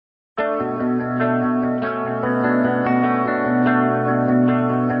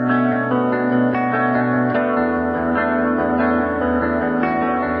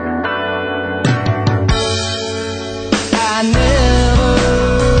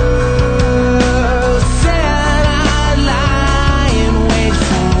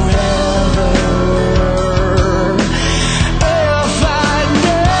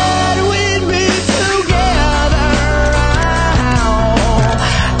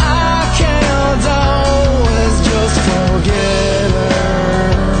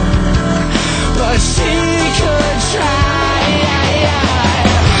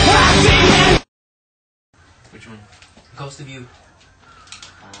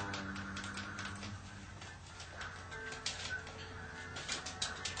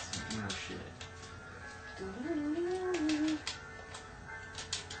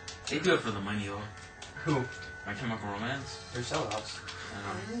They do it for the money though. Who? My Chemical Romance. They're sellouts. I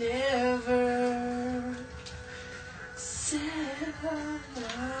know. I never said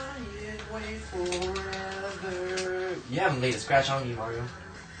I'd wait forever. You haven't laid a scratch on me, Mario.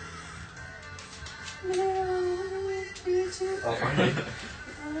 Oh, finally.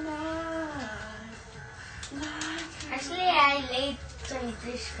 Actually, I laid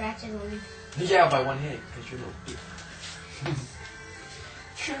 23 scratches on me. Yeah, by one hit, because you're a little bitch.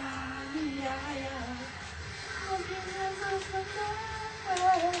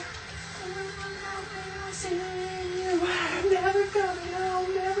 Never coming home,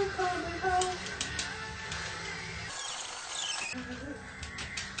 never coming home.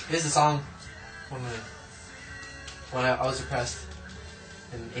 Here's the song when I was depressed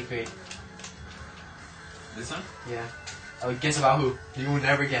in 8th grade. This one? Yeah. I would guess about who. You would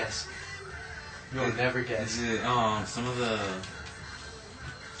never guess. You will never guess. Is it some of the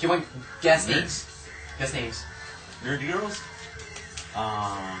Can you guess nerds? names? Guess names. Nerd girls?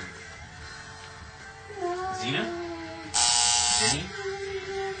 Xena? Jenny?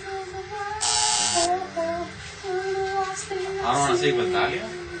 I don't want to say, but Dahlia?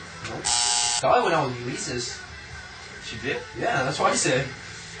 Nope. Dolly went out with Ulysses. She did? Yeah, that's what I said.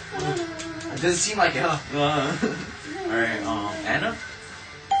 It doesn't seem like it, huh? Alright, Anna?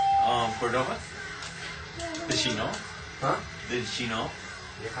 Cordova? Does she know? Huh? Did she know?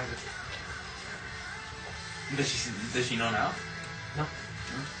 Yeah, kind of. Does she know now? No.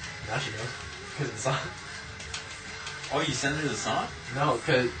 Now she knows. Because of the song. Oh, you sent her the song? No,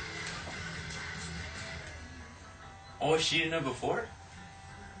 because... Oh, she didn't know before?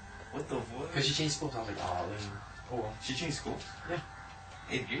 What the fuck? Because she changed schools. I was like, oh, lame. Oh well. She changed school? Yeah.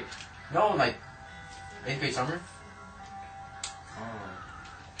 8th grade? No, like 8th grade summer.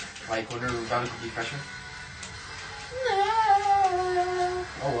 Oh. Like when we were about to be freshmen.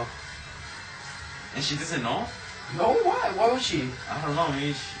 Oh well. And she doesn't know? No, why? Why would she? I don't know,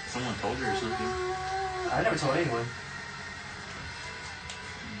 maybe someone told her or something. I never told anyone.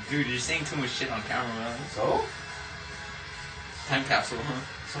 Dude, you're saying too much shit on camera, man. So? Time capsule, huh?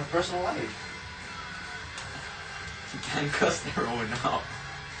 It's my personal life. You can't cuss everyone now.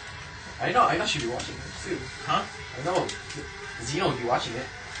 I know she'd be watching it too. Huh? I know. Zeno would be watching it.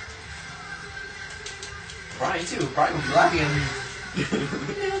 Brian too. Brian would be laughing at me.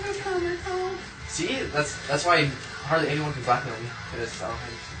 Never coming home. See? That's why hardly anyone can blackmail me. Because I'll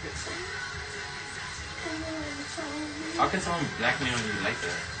have good stuff. How can someone blackmail you like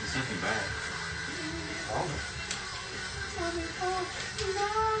that? It's nothing bad. Oh.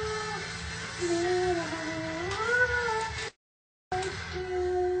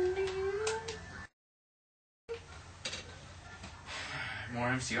 More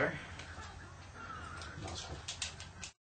MCR?